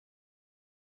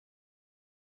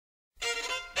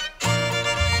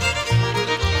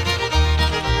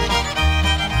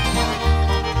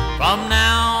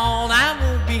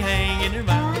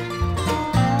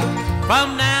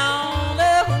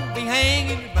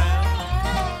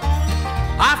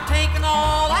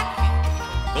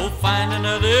go find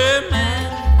another man.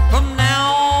 From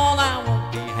now on I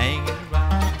won't be hanging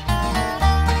around.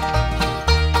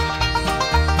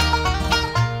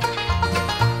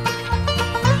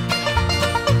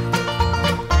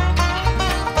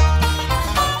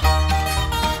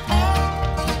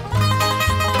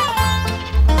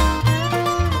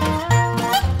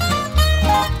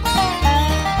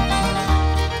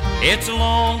 It's a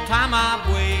long time I've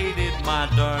waited, my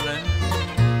darling,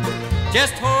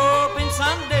 just hoping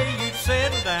someday you'd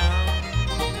settle down.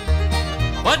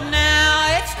 But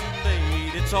now it's too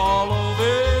late, it's all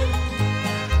over.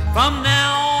 From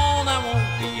now on I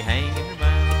won't be hanging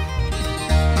around.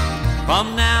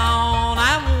 From now on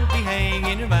I won't be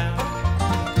hanging around.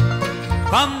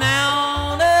 From now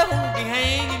on I won't be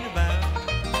hanging around.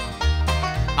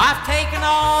 I've taken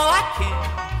all I can,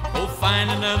 go find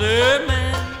another man.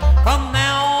 From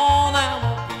now on I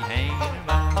won't be hanging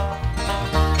around.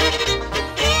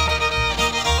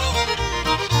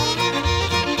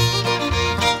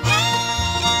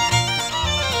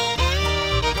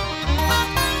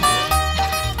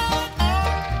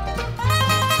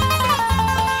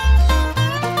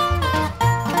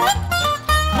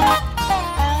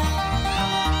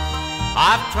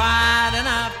 I've tried and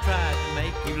I've tried to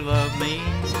make you love me,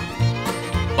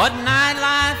 but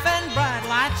nightlife and bright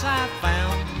lights I've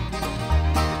found,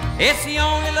 it's the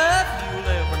only love you'll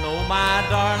ever know, my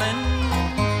darling.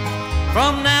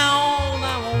 From now on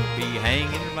I won't be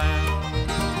hanging around.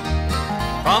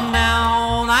 From now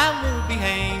on I won't be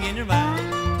hanging around.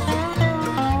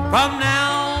 From now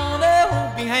on I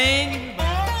won't be hanging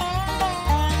around.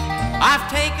 I've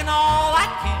taken all I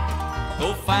can,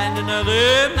 go find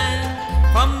another man.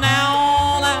 From now